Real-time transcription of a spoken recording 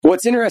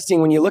What's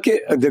interesting when you look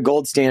at the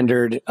gold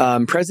standard,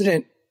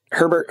 President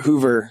Herbert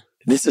Hoover,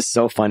 this is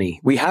so funny.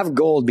 We have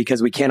gold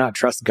because we cannot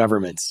trust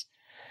governments.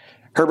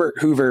 Herbert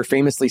Hoover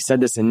famously said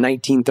this in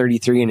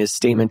 1933 in his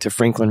statement to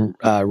Franklin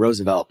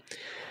Roosevelt.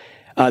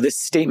 This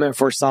statement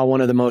foresaw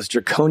one of the most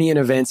draconian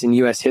events in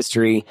U.S.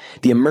 history,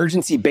 the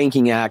Emergency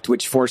Banking Act,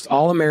 which forced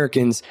all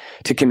Americans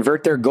to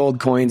convert their gold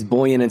coins,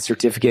 bullion, and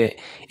certificate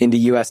into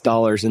U.S.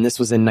 dollars. And this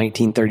was in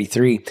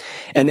 1933.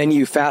 And then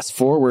you fast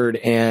forward,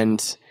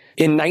 and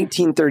in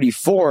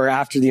 1934,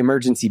 after the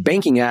Emergency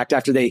Banking Act,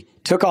 after they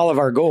took all of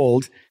our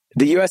gold,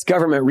 the U.S.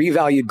 government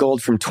revalued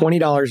gold from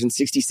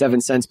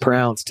 $20.67 per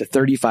ounce to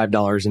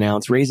 $35 an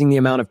ounce, raising the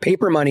amount of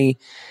paper money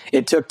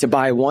it took to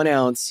buy 1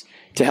 ounce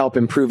to help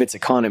improve its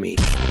economy.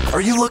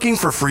 Are you looking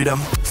for freedom?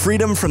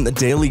 Freedom from the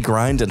daily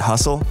grind and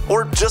hustle?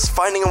 Or just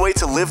finding a way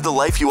to live the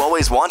life you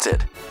always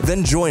wanted?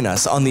 Then join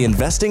us on the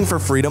Investing for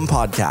Freedom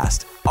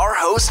podcast. Our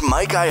host,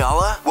 Mike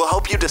Ayala, will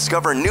help you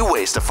discover new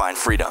ways to find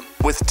freedom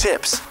with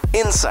tips,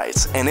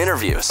 insights, and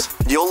interviews.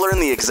 You'll learn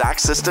the exact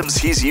systems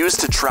he's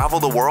used to travel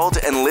the world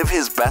and live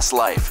his best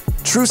life.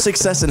 True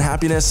success and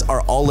happiness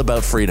are all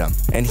about freedom.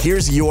 And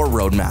here's your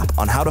roadmap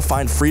on how to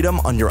find freedom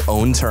on your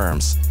own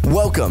terms.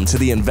 Welcome to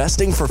the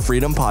Investing for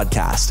Freedom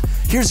podcast.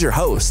 Here's your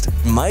host,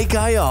 Mike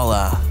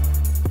Ayala.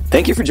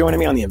 Thank you for joining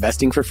me on the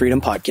Investing for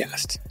Freedom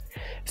podcast.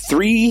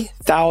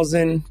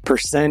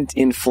 3,000%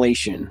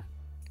 inflation.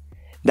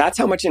 That's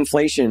how much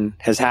inflation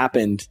has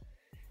happened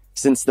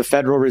since the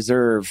Federal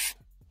Reserve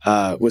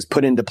was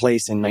put into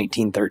place in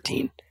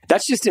 1913.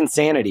 That's just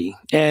insanity.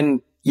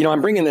 And,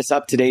 I'm bringing this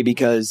up today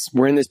because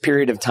we're in this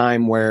period of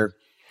time where,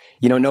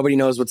 nobody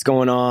knows what's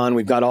going on.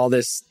 We've got all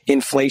this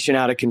inflation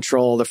out of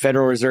control. The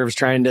Federal Reserve is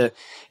trying to,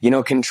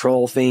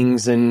 control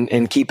things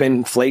and keep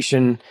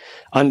inflation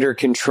under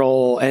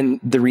control. And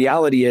the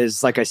reality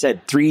is, like I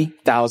said,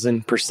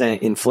 3,000%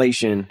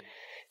 inflation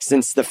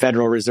since the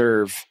Federal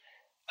Reserve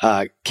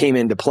came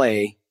into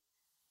play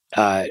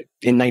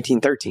in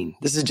 1913.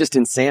 This is just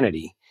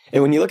insanity.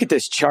 And when you look at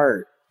this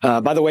chart,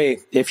 by the way,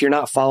 if you're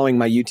not following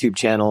my YouTube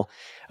channel,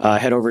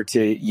 head over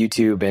to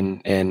YouTube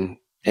and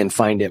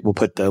find it. We'll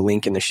put the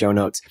link in the show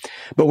notes.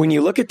 But when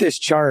you look at this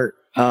chart,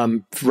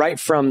 right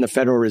from the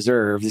Federal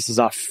Reserve, this is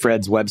off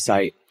Fred's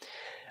website.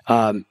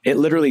 It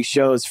literally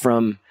shows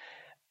from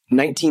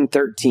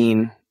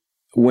 1913,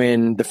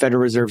 when the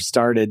Federal Reserve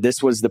started,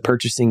 this was the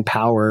purchasing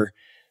power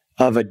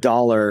of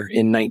 $1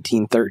 in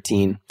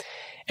 1913.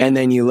 And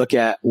then you look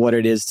at what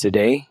it is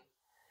today.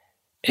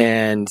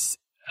 And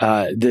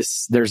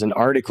there's an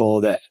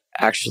article that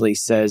actually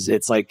says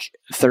it's like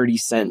 30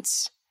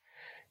 cents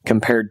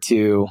compared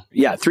to,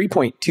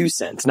 3.2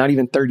 cents, not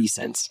even 30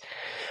 cents.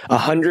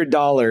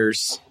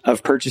 $100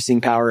 of purchasing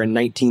power in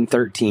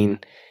 1913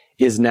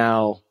 is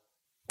now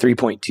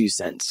 3.2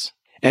 cents.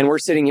 And we're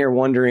sitting here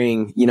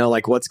wondering,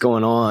 what's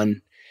going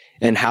on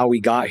and how we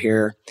got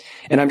here.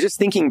 And I'm just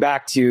thinking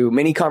back to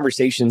many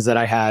conversations that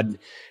I had.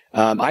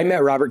 I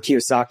met Robert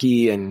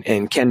Kiyosaki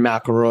and Ken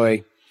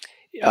McElroy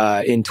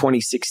in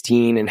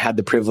 2016 and had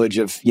the privilege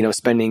of,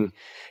 spending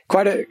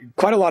quite a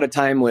lot of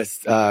time with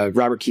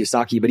Robert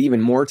Kiyosaki, but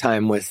even more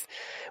time with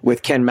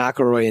Ken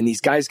McElroy. And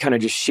these guys kind of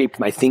just shaped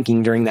my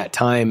thinking during that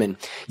time. And,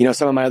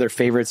 some of my other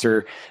favorites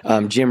are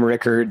Jim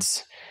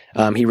Rickards.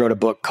 He wrote a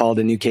book called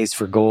A New Case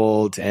for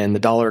Gold and The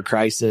Dollar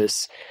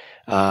Crisis.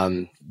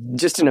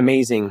 Just an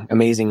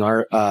amazing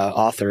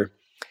author.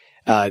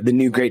 The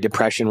New Great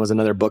Depression was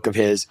another book of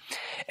his.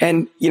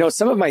 And,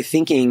 some of my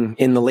thinking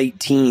in the late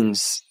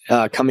teens,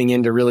 coming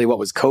into really what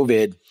was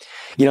COVID,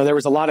 there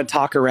was a lot of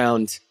talk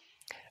around,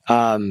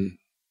 at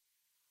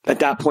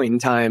that point in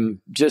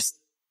time, just,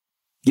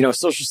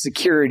 Social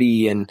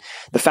Security and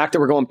the fact that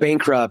we're going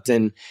bankrupt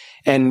and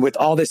with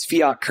all this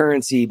fiat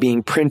currency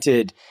being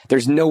printed,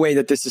 there's no way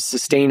that this is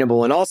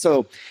sustainable. And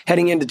also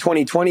heading into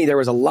 2020, there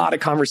was a lot of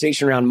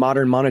conversation around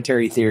modern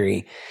monetary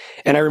theory.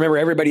 And I remember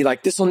everybody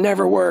like, this will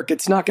never work.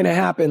 It's not going to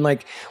happen.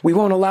 Like, we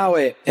won't allow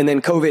it. And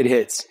then COVID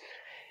hits.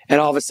 And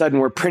all of a sudden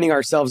we're printing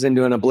ourselves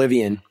into an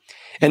oblivion.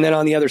 And then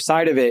on the other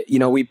side of it,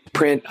 we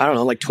print,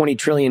 like $20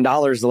 trillion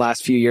the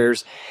last few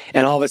years.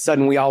 And all of a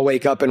sudden we all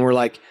wake up and we're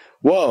like,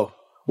 whoa,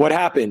 what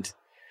happened?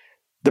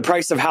 The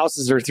price of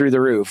houses are through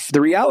the roof.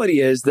 The reality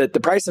is that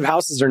the price of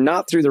houses are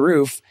not through the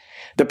roof.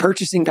 The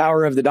purchasing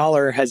power of the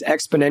dollar has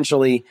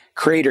exponentially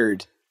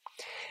cratered.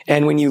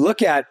 And when you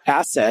look at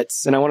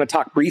assets, and I want to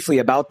talk briefly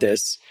about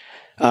this,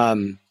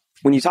 when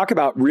you talk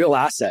about real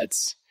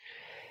assets,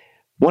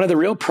 one of the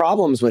real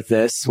problems with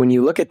this, when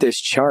you look at this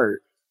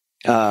chart,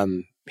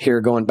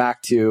 here going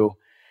back to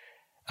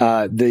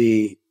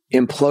the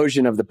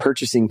implosion of the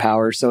purchasing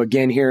power. So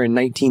again, here in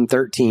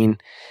 1913,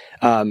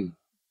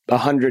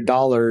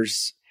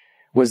 $100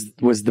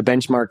 was the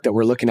benchmark that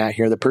we're looking at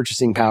here, the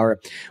purchasing power.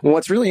 And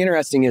what's really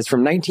interesting is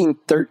from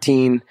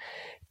 1913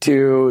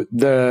 to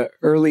the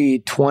early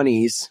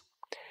 20s,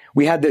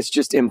 we had this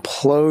just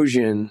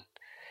implosion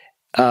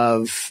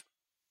of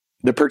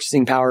the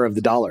purchasing power of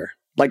the dollar,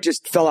 like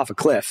just fell off a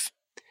cliff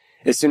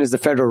as soon as the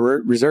Federal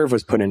Reserve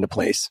was put into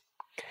place.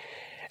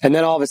 And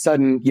then all of a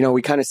sudden,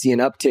 we kind of see an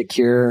uptick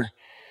here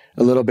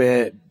a little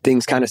bit.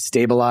 Things kind of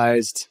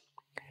stabilized.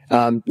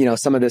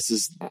 Some of this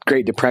is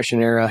Great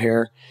Depression era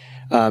here.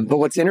 But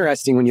what's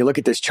interesting when you look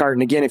at this chart,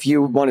 and again, if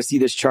you want to see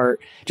this chart,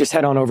 just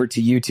head on over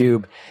to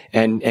YouTube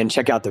and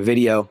check out the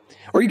video.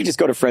 Or you can just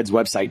go to Fred's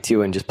website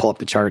too and just pull up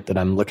the chart that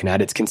I'm looking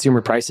at. It's Consumer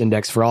Price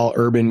Index for all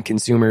urban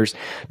consumers,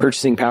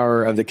 purchasing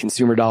power of the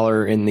consumer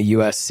dollar in the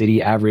U.S.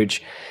 city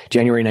average,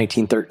 January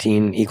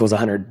 1913 equals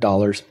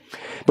 $100.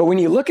 But when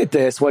you look at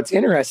this, what's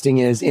interesting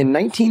is in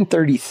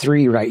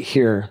 1933 right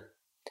here,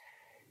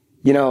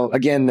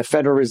 again, the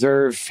Federal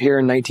Reserve here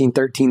in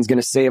 1913 is going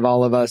to save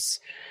all of us.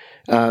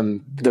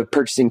 The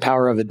purchasing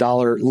power of the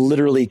dollar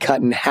literally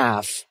cut in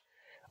half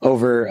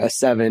over a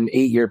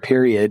 7-8 year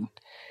period.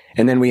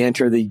 And then we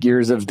enter the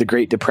years of the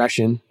Great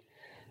Depression.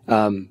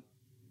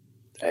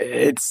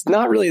 It's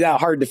not really that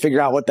hard to figure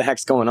out what the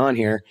heck's going on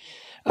here.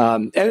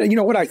 And you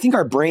know what? I think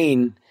our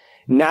brain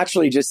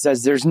naturally just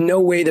says there's no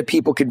way that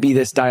people could be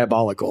this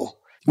diabolical.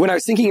 When I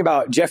was thinking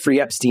about Jeffrey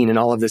Epstein and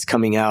all of this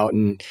coming out,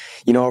 and,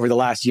 over the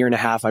last year and a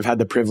half, I've had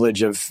the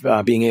privilege of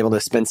being able to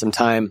spend some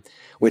time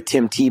with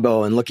Tim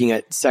Tebow and looking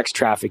at sex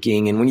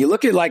trafficking. And when you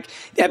look at like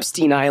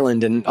Epstein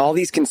Island and all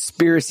these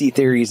conspiracy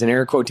theories and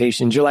air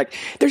quotations, you're like,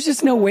 there's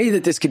just no way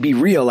that this could be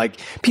real. Like,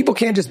 people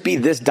can't just be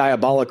this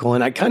diabolical.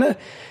 And I kind of,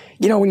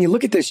 when you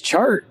look at this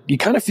chart, you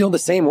kind of feel the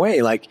same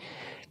way. Like,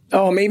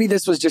 oh, maybe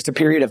this was just a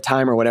period of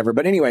time or whatever.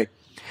 But anyway,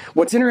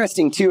 what's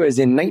interesting too is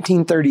in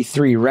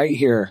 1933, right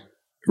here,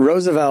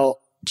 Roosevelt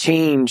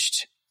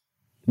changed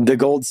the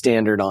gold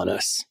standard on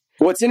us.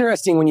 What's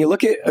interesting when you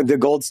look at the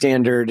gold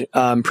standard,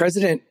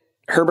 President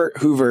Herbert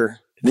Hoover,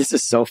 this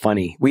is so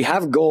funny. We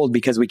have gold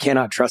because we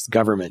cannot trust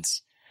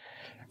governments.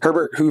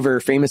 Herbert Hoover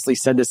famously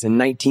said this in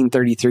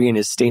 1933 in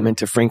his statement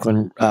to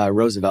Franklin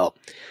Roosevelt.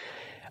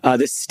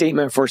 This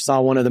statement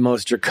foresaw one of the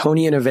most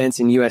draconian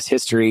events in U.S.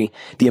 history,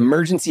 the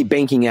Emergency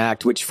Banking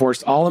Act, which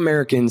forced all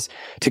Americans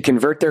to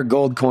convert their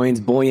gold coins,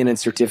 bullion, and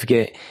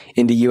certificate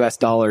into U.S.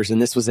 dollars.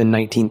 And this was in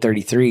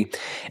 1933.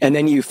 And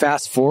then you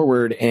fast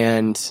forward,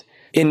 and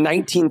in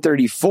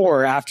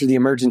 1934, after the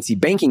Emergency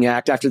Banking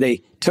Act, after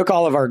they took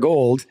all of our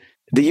gold,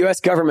 the U.S.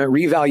 government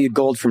revalued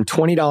gold from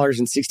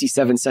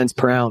 $20.67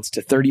 per ounce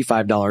to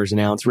 $35 an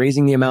ounce,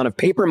 raising the amount of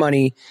paper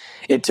money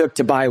it took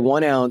to buy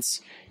 1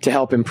 ounce to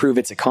help improve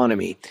its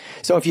economy.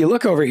 So if you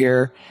look over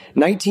here,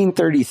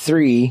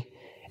 1933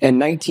 and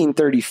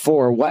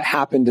 1934, what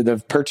happened to the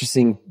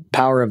purchasing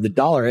power of the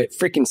dollar? It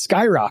freaking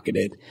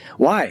skyrocketed.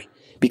 Why?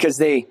 Because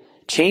they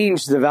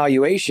changed the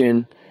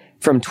valuation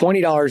from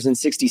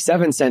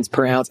 $20.67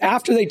 per ounce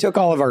after they took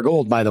all of our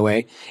gold, by the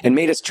way, and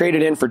made us trade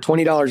it in for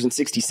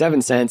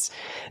 $20.67.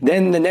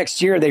 Then the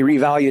next year they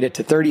revalued it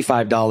to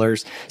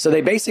 $35. So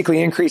they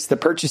basically increased the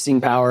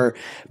purchasing power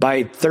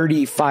by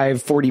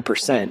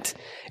 40%.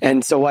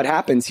 And so what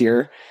happens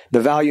here, the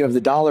value of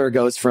the dollar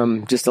goes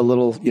from just a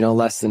little,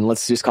 less than,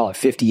 let's just call it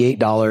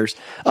 $58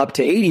 up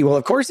to 80. Well,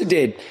 of course it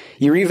did.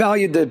 You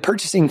revalued the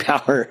purchasing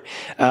power,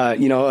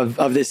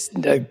 of this.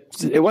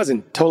 It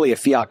wasn't totally a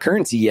fiat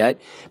currency yet,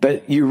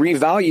 but you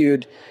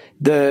revalued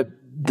the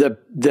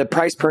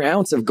price per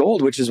ounce of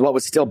gold, which is what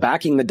was still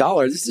backing the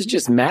dollar. This is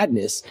just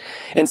madness.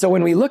 And so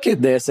when we look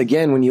at this,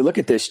 again, when you look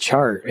at this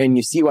chart and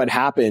you see what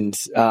happened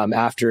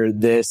after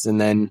this,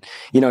 and then,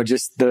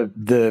 just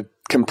the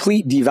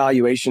complete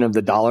devaluation of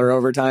the dollar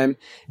over time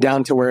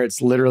down to where it's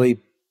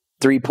literally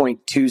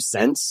 3.2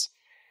 cents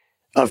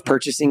of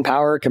purchasing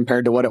power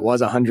compared to what it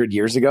was 100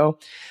 years ago.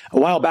 A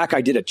while back,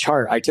 I did a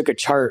chart. I took a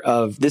chart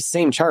of this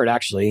same chart,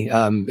 actually.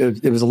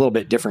 It was a little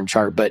bit different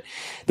chart, but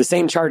the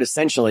same chart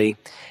essentially.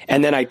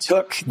 And then I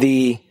took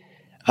the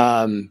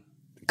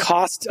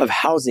cost of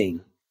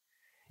housing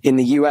in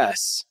the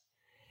US,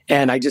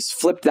 and I just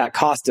flipped that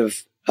cost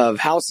of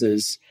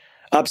houses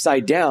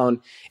upside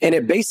down. And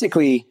it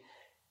basically,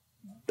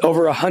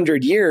 over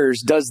 100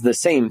 years, does the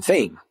same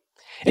thing.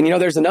 And,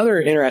 there's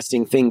another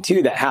interesting thing,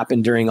 too, that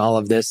happened during all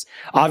of this.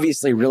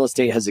 Obviously, real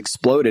estate has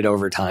exploded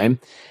over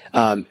time,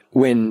 and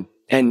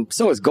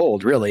so has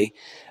gold, really.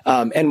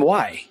 And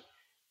why?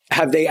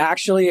 Have they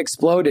actually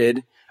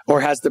exploded, or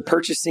has the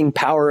purchasing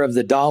power of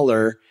the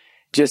dollar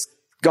just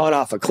gone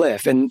off a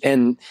cliff?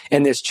 And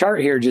this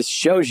chart here just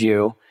shows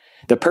you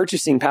the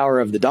purchasing power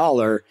of the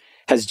dollar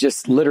has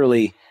just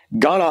literally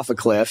gone off a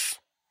cliff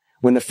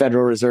when the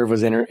Federal Reserve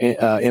was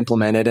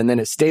implemented, and then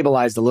it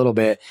stabilized a little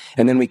bit,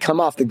 and then we come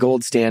off the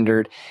gold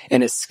standard,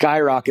 and it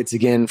skyrockets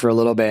again for a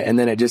little bit, and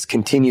then it just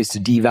continues to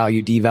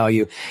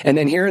devalue. And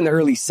then here in the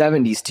early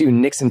 70s, too,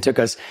 Nixon took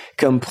us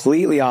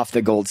completely off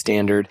the gold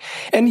standard.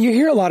 And you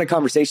hear a lot of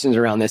conversations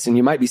around this, and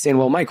you might be saying,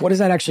 well, Mike, what does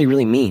that actually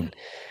really mean?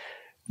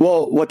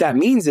 Well, what that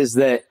means is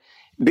that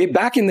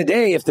back in the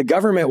day, if the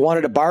government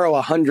wanted to borrow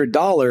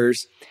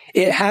 $100,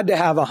 it had to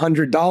have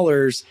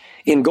 $100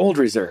 in gold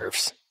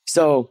reserves.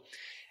 So,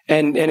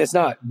 and it's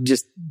not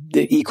just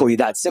equally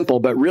that simple,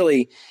 but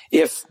really,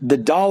 if the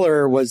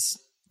dollar was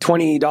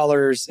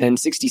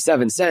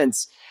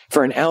 $20.67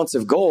 for an ounce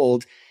of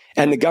gold,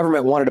 and the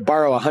government wanted to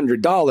borrow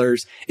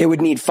 $100, it would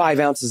need 5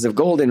 ounces of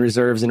gold in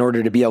reserves in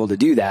order to be able to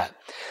do that.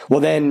 Well,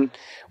 then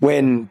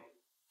when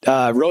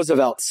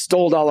Roosevelt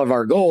stole all of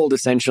our gold,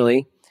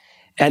 essentially,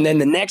 And then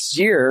the next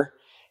year,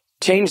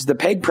 changed the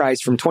peg price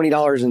from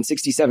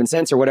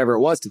 $20.67 or whatever it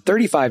was to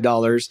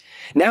 $35.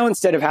 Now,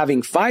 instead of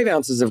having 5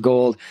 ounces of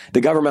gold,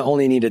 the government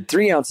only needed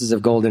 3 ounces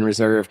of gold in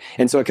reserve.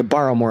 And so it could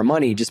borrow more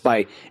money just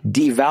by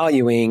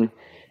devaluing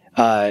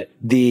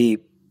the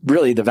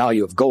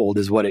value of gold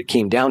is what it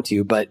came down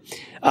to. But,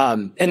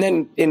 and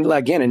then in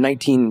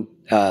 19,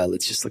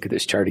 let's just look at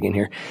this chart again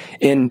here.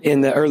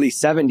 In the early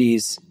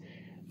 70s,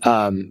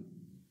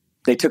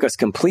 they took us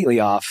completely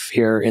off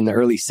here in the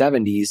early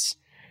 70s.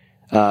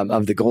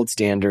 Of the gold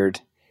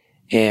standard.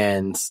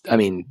 And I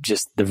mean,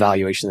 just the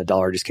valuation of the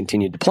dollar just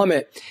continued to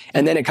plummet.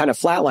 And then it kind of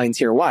flatlines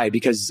here. Why?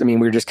 Because I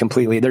mean, we're just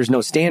there's no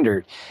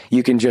standard.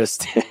 You can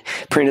just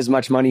print as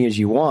much money as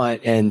you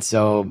want. And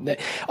so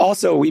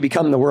also we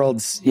become the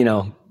world's,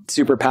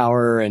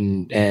 superpower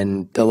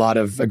and a lot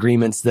of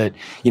agreements that,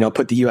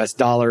 put the US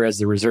dollar as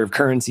the reserve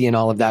currency and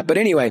all of that. But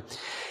anyway,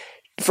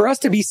 for us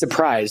to be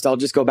surprised, I'll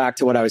just go back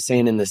to what I was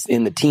saying in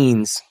the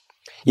teens.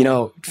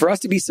 For us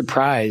to be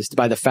surprised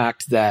by the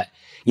fact that,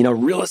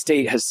 real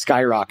estate has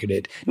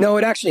skyrocketed. No,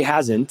 it actually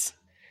hasn't.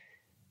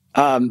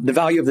 The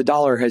value of the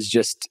dollar has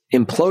just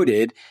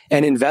imploded,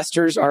 and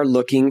investors are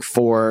looking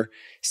for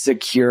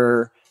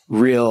secure,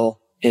 real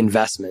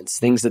investments,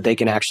 things that they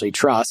can actually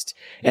trust.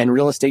 And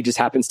real estate just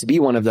happens to be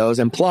one of those.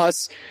 And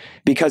plus,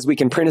 because we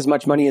can print as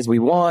much money as we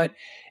want,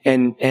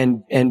 and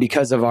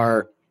because of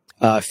our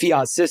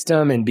fiat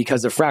system and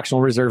because of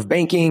fractional reserve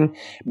banking,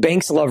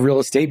 banks love real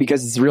estate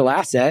because it's a real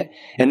asset,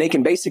 and they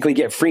can basically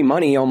get free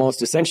money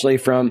almost essentially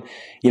from,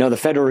 the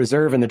Federal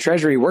Reserve and the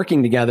Treasury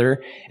working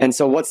together. And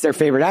so what's their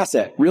favorite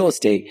asset? Real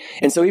estate.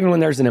 And so even when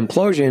there's an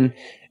implosion,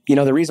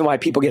 the reason why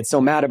people get so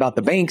mad about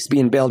the banks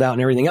being bailed out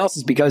and everything else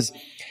is because,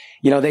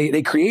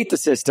 they create the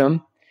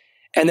system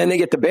and then they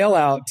get the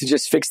bailout to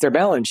just fix their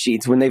balance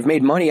sheets when they've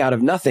made money out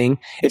of nothing.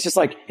 It's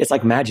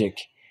like magic.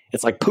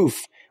 It's like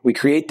poof. We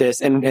create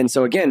this. And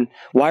so again,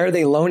 why are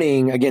they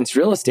loaning against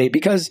real estate?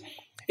 Because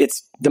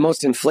it's the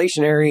most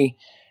inflationary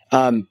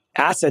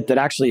asset that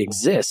actually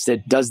exists.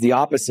 It does the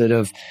opposite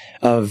of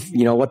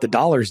what the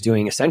dollar is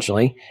doing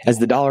essentially. As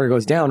the dollar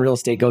goes down, real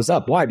estate goes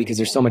up. Why? Because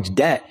there's so much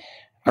debt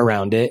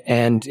around it.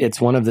 And it's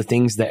one of the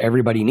things that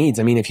everybody needs.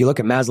 I mean, if you look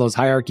at Maslow's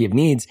hierarchy of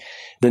needs,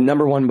 the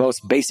number one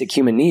most basic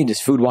human need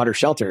is food, water,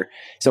 shelter.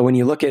 So when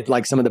you look at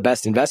like some of the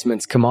best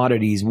investments,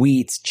 commodities,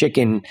 wheat,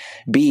 chicken,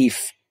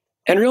 beef,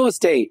 and real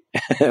estate,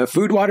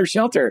 food, water,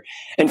 shelter.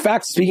 In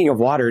fact, speaking of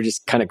water,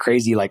 just kind of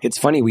crazy. Like it's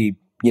funny. We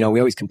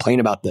always complain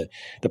about the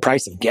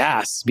price of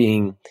gas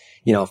being,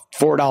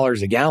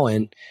 $4 a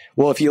gallon.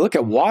 Well, if you look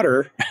at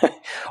water,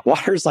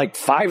 water's like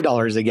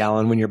 $5 a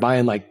gallon when you're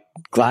buying like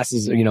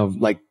glasses,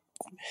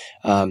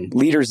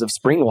 liters of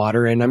spring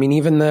water. And I mean,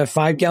 even the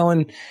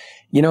 5-gallon,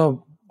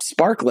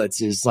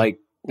 sparklets is like,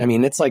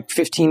 it's like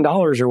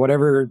 $15 or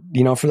whatever,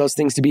 for those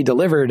things to be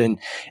delivered.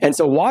 And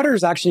so water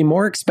is actually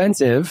more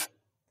expensive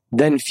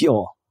than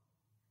fuel.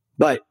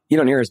 But you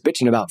don't hear us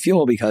bitching about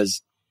fuel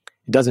because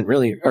it doesn't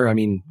really,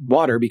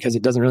 water, because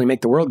it doesn't really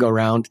make the world go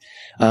round.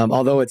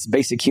 Although it's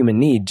basic human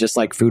need, just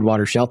like food,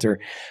 water, shelter.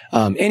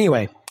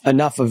 Anyway,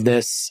 enough of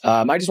this.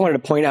 I just wanted to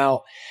point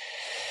out,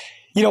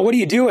 what do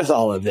you do with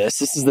all of this?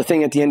 This is the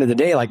thing at the end of the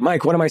day. Like,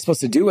 Mike, what am I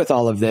supposed to do with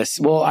all of this?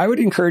 Well, I would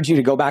encourage you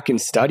to go back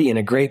and study, and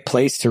a great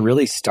place to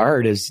really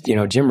start is,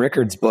 Jim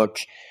Rickards' book,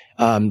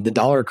 The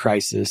Dollar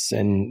Crisis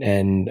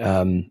and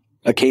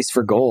A Case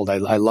for Gold.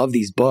 I love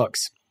these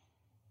books.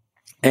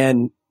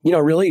 And,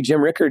 really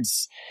Jim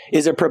Rickards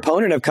is a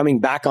proponent of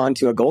coming back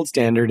onto a gold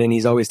standard. And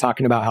he's always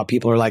talking about how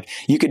people are like,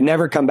 you could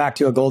never come back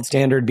to a gold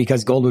standard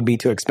because gold would be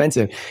too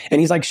expensive.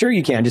 And he's like, sure,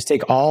 you can. Just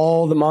take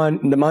all the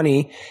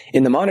money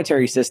in the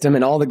monetary system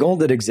and all the gold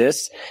that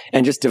exists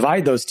and just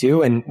divide those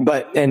two. And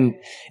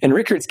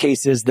Rickards'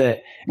 case is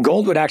that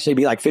gold would actually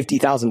be like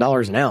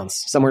 $50,000 an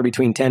ounce, somewhere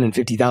between $10,000 and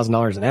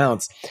 $50,000 an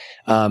ounce,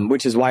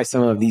 which is why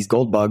some of these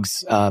gold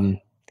bugs,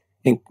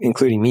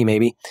 including me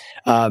maybe,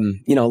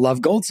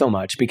 love gold so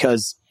much.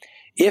 Because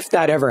if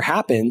that ever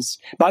happens,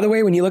 by the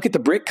way, when you look at the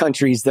BRIC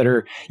countries that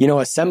are,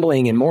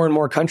 assembling and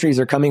more countries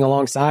are coming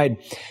alongside,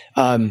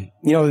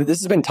 this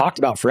has been talked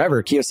about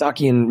forever.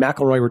 Kiyosaki and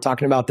McElroy were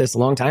talking about this a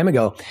long time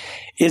ago.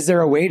 Is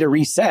there a way to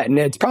reset? And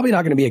it's probably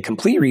not going to be a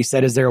complete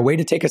reset. Is there a way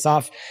to take us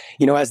off,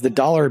 as the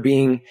dollar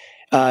being,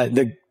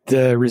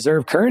 the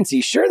reserve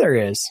currency? Sure, there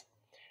is.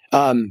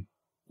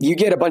 You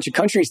get a bunch of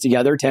countries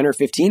together, 10 or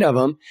 15 of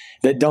them,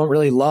 that don't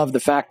really love the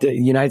fact that the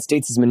United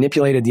States has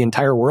manipulated the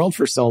entire world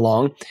for so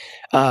long.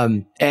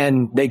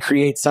 And they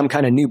create some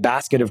kind of new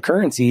basket of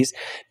currencies.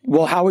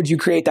 Well, how would you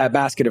create that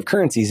basket of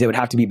currencies? It would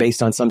have to be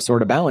based on some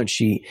sort of balance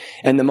sheet.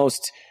 And the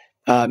most,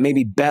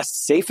 maybe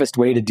best, safest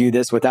way to do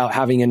this without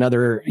having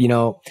another,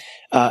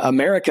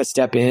 America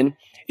step in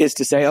is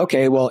to say,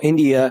 okay, well,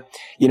 India,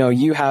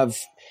 you have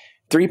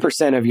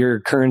 3% of your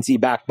currency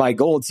backed by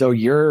gold. So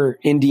your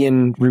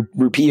Indian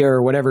rupee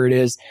or whatever it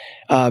is,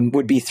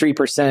 would be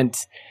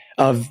 3%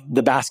 of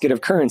the basket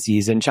of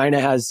currencies. And China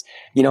has,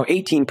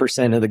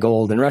 18% of the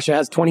gold, and Russia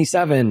has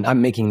 27.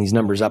 I'm making these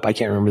numbers up. I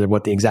can't remember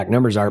what the exact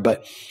numbers are,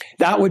 but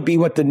that would be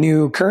what the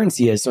new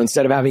currency is. So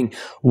instead of having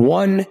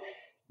one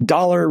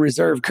dollar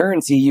reserve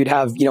currency, you'd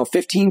have,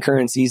 15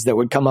 currencies that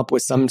would come up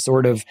with some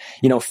sort of,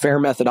 fair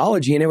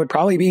methodology. And it would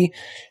probably be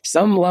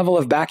some level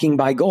of backing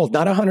by gold,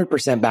 not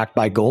 100% backed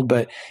by gold,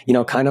 but,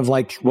 kind of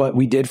like what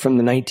we did from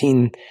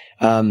the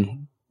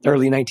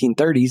early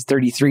 1930s,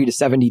 33 to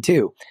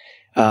 72,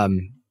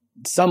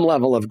 some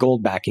level of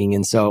gold backing.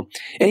 And so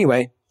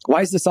anyway,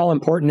 why is this all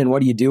important and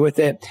what do you do with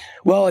it?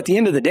 Well, at the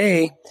end of the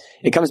day,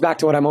 it comes back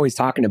to what I'm always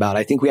talking about.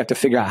 I think we have to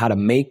figure out how to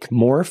make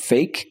more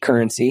fake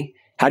currency.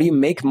 How do you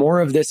make more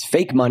of this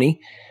fake money,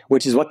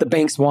 which is what the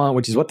banks want,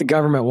 which is what the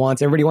government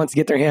wants. Everybody wants to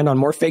get their hand on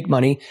more fake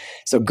money.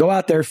 So go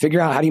out there, figure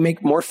out how do you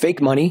make more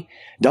fake money,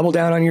 double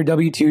down on your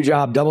W-2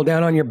 job, double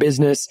down on your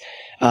business,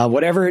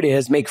 whatever it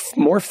is, make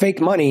more fake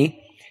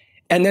money,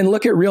 and then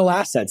look at real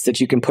assets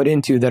that you can put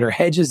into that are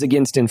hedges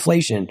against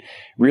inflation,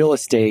 real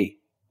estate,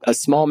 a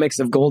small mix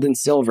of gold and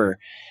silver,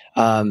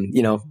 10,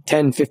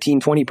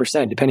 15,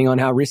 20%, depending on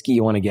how risky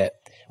you want to get.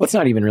 Well, it's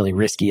not even really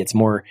risky.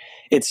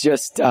 It's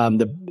just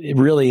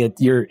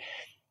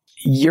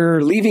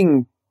you're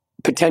leaving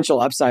potential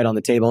upside on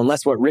the table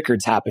unless what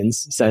Rickards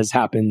says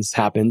happens,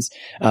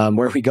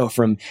 where we go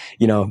from,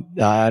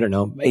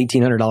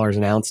 $1,800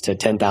 an ounce to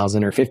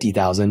 10,000 or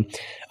 50,000.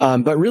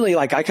 But really,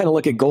 I kind of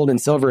look at gold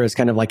and silver as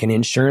kind of like an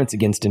insurance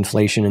against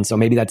inflation. And so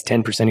maybe that's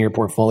 10% of your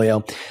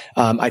portfolio.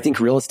 I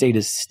think real estate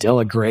is still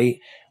a great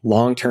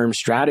long-term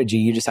strategy.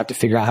 You just have to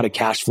figure out how to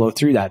cash flow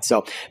through that.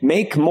 So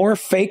make more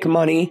fake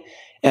money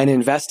and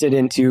invest it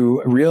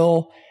into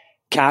real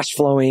cash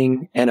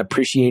flowing and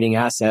appreciating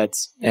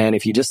assets. And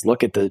if you just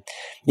look at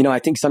I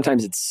think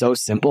sometimes it's so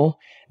simple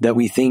that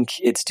we think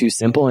it's too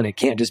simple, and it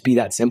can't just be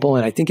that simple.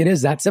 And I think it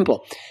is that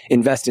simple.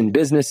 Invest in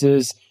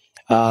businesses,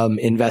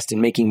 invest in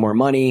making more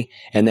money,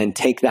 and then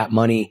take that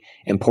money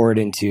and pour it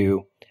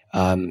into,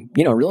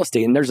 real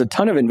estate. And there's a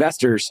ton of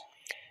investors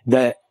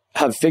that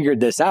have figured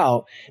this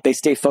out. They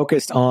stay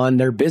focused on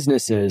their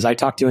businesses. I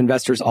talk to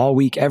investors all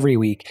week, every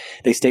week.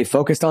 They stay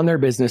focused on their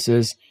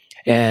businesses,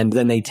 and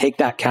then they take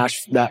that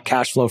cash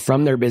flow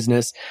from their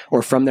business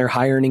or from their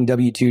high earning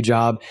W-2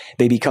 job.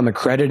 They become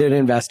accredited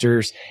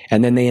investors,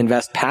 and then they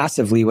invest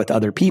passively with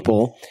other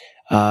people.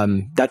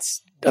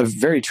 That's a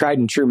very tried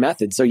and true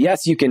method. So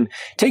yes, you can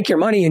take your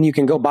money and you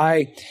can go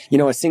buy,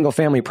 a single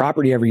family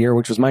property every year,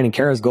 which was mine and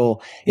Kara's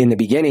goal in the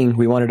beginning.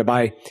 We wanted to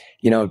buy,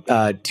 2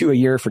 a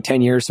year for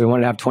 10 years. So we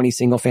wanted to have 20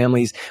 single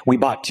families. We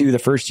bought 2 the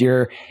first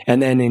year. And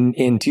then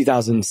in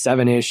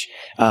 2007-ish,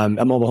 a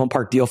mobile home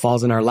park deal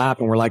falls in our lap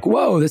and we're like,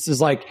 whoa, this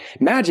is like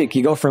magic.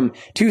 You go from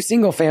 2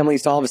 single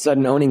families to all of a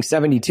sudden owning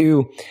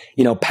 72,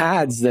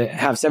 pads that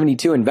have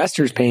 72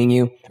 investors paying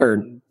you,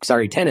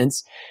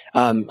 tenants.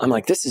 I'm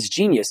like, this is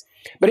genius.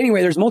 But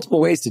anyway, there's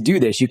multiple ways to do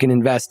this. You can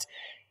invest.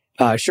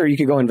 Sure, you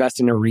could go invest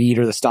in a REIT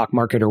or the stock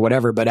market or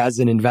whatever. But as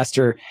an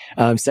investor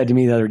said to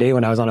me the other day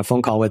when I was on a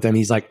phone call with him,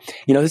 he's like,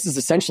 this is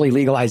essentially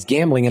legalized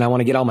gambling, and I want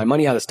to get all my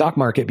money out of the stock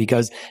market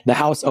because the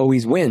house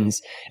always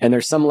wins. And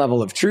there's some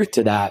level of truth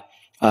to that.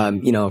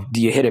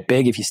 Do you hit it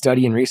big if you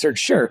study and research?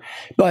 Sure.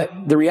 But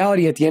the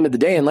reality at the end of the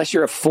day, unless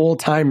you're a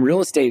full-time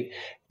real estate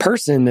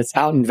person that's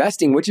out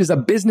investing, which is a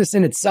business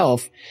in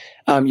itself,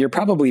 you're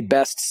probably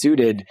best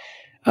suited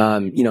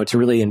to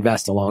really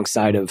invest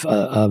alongside of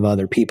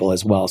other people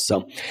as well.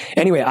 So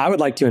anyway, I would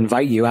like to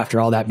invite you, after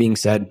all that being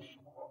said,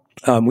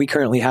 we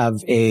currently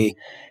have a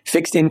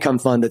fixed income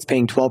fund that's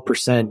paying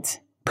 12%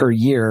 per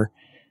year,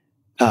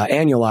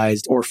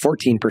 annualized, or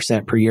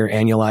 14% per year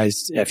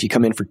annualized if you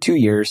come in for 2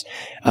 years.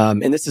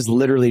 And this is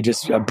literally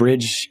just a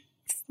bridge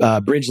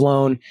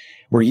loan.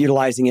 We're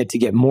utilizing it to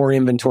get more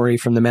inventory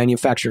from the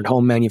manufactured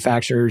home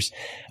manufacturers.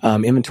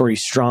 Inventory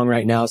is strong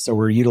right now, so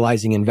we're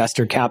utilizing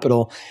investor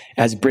capital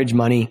as bridge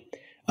money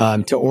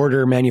to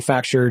order,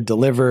 manufacture,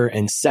 deliver,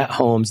 and set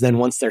homes. Then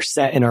once they're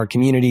set in our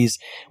communities,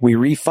 we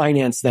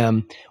refinance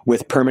them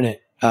with permanent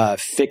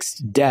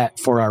fixed debt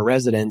for our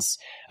residents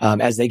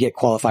as they get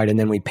qualified, and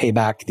then we pay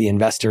back the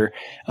investor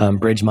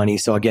bridge money.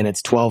 So again,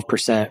 it's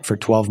 12% for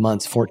 12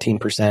 months,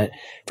 14%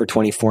 for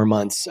 24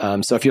 months.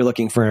 So if you're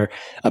looking for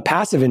a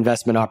passive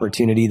investment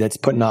opportunity that's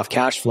putting off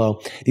cash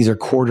flow, these are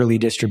quarterly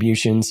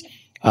distributions.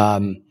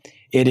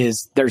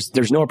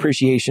 There's no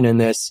appreciation in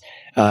this.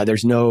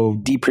 There's no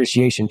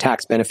depreciation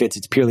tax benefits.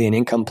 It's purely an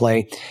income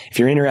play. If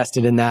you're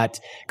interested in that,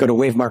 go to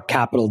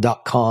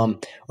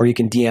wavemarkcapital.com, or you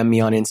can DM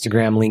me on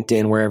Instagram,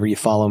 LinkedIn, wherever you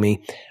follow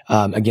me.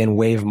 Again,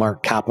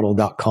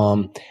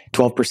 wavemarkcapital.com,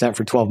 12%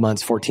 for 12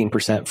 months,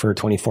 14% for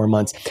 24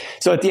 months.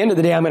 So at the end of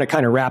the day, I'm going to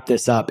kind of wrap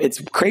this up.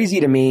 It's crazy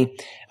to me,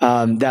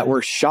 that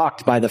we're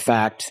shocked by the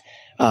fact,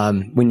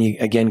 when you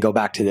again go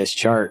back to this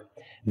chart,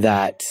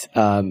 that,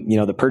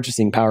 the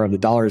purchasing power of the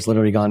dollar has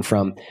literally gone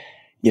from,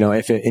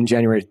 in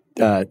January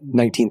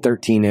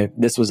 1913, if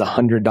this was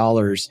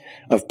 $100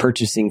 of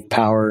purchasing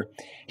power.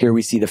 Here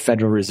we see the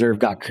Federal Reserve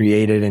got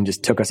created and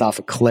just took us off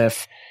a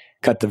cliff,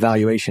 cut the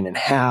valuation in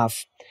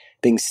half.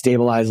 Things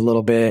stabilize a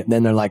little bit.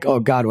 Then they're like, oh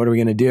God, what are we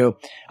going to do?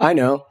 I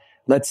know.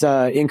 Let's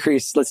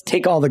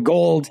take all the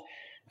gold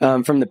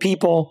from the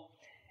people,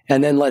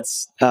 and then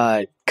let's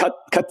cut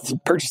the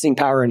purchasing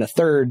power in a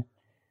third,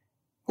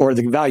 or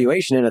the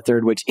valuation in a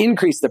third, which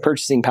increased the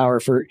purchasing power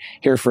for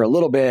a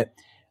little bit.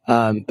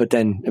 but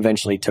then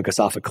eventually took us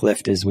off a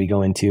cliff as we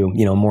go into,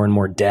 more and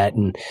more debt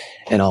and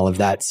all of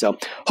that. So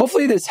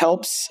hopefully this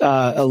helps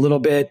a little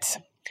bit.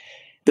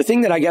 The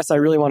thing that I guess I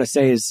really want to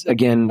say is,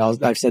 again,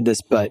 I've said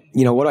this, but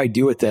what do I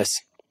do with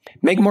this?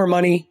 Make more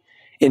money,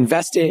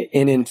 invest it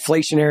in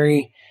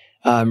inflationary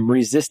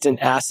resistant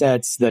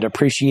assets that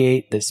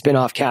appreciate, that spin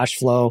off cash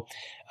flow.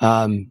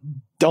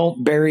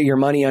 Don't bury your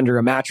money under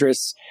a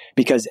mattress,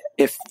 because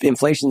if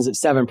inflation's at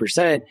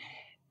 7%,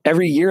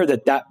 every year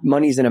that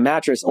money's in a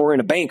mattress or in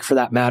a bank for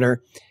that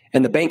matter,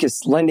 and the bank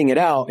is lending it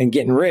out and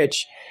getting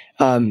rich,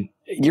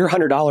 your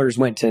 $100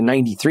 went to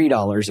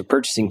 $93 of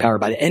purchasing power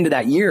by the end of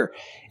that year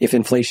if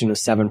inflation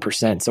was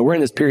 7%. So we're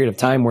in this period of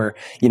time where,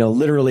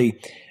 literally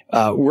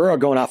we're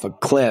going off a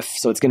cliff.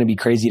 So it's going to be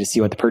crazy to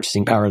see what the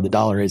purchasing power of the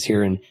dollar is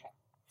here in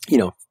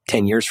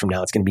 10 years from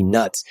now. It's going to be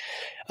nuts.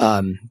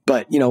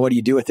 But what do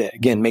you do with it?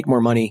 Again, make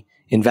more money,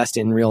 invest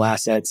it in real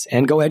assets,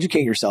 and go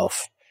educate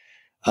yourself.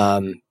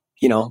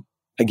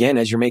 Again,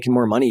 as you're making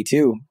more money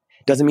too,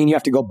 doesn't mean you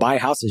have to go buy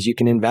houses. You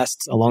can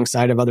invest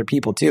alongside of other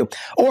people too,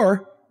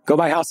 or go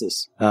buy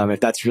houses if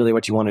that's really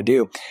what you want to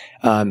do.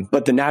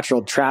 But the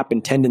natural trap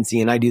and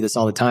tendency, and I do this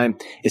all the time,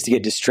 is to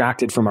get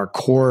distracted from our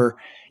core,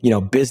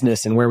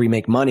 business and where we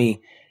make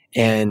money,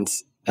 and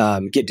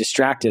get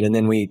distracted. And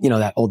then we,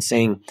 that old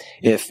saying,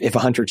 if a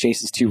hunter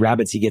chases two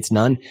rabbits, he gets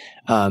none.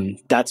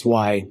 That's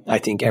why I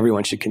think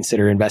everyone should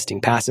consider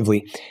investing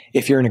passively.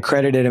 If you're an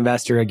accredited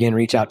investor, again,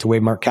 reach out to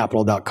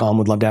wavemarkcapital.com.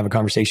 Would love to have a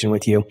conversation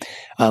with you.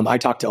 I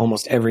talk to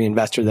almost every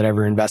investor that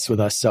ever invests with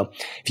us. So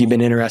if you've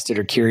been interested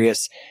or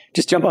curious,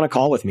 just jump on a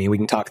call with me. We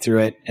can talk through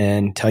it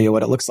and tell you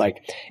what it looks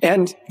like.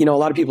 And, a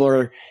lot of people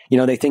are,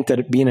 they think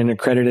that being an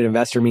accredited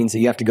investor means that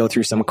you have to go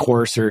through some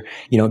course or,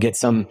 get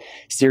some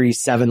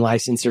Series 7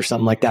 license or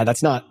something like that.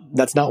 That's not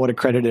what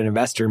accredited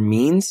investor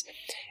means.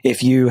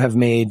 If you have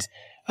made,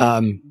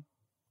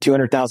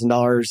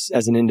 $200,000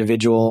 as an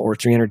individual or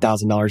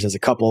 $300,000 as a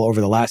couple over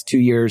the last 2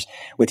 years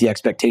with the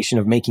expectation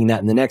of making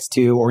that in the next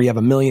 2, or you have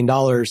 $1 million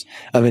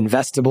of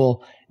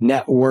investable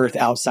net worth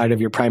outside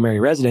of your primary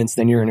residence,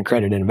 then you're an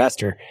accredited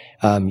investor.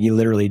 You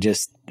literally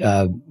just,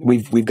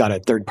 we've got a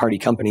third party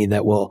company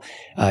that will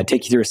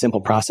take you through a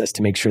simple process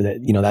to make sure that,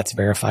 that's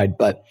verified.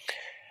 But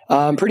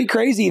pretty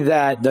crazy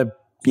that the,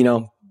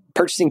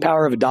 purchasing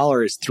power of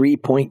 $1 is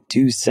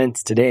 3.2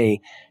 cents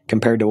today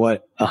compared to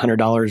what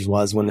 $100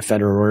 was when the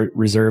Federal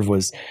Reserve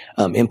was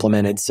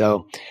implemented.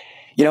 So,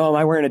 am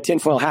I wearing a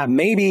tinfoil hat?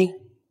 Maybe,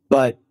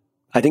 but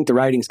I think the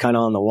writing's kind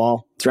of on the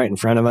wall. It's right in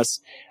front of us.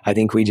 I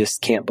think we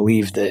just can't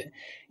believe that,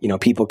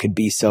 people could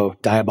be so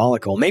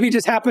diabolical. Maybe it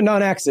just happened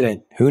on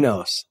accident. Who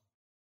knows?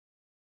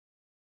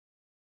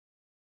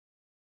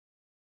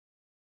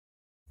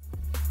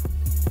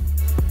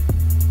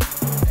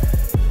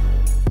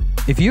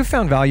 If you've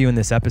found value in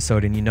this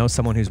episode and you know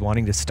someone who's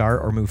wanting to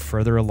start or move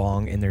further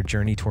along in their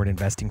journey toward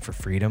investing for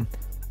freedom,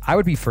 I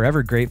would be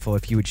forever grateful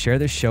if you would share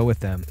this show with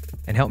them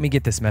and help me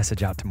get this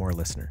message out to more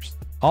listeners.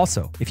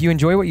 Also, if you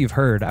enjoy what you've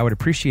heard, I would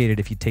appreciate it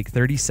if you take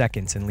 30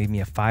 seconds and leave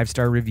me a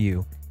 5-star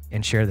review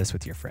and share this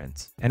with your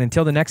friends. And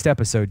until the next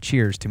episode,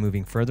 cheers to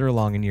moving further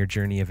along in your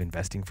journey of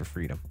investing for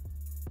freedom.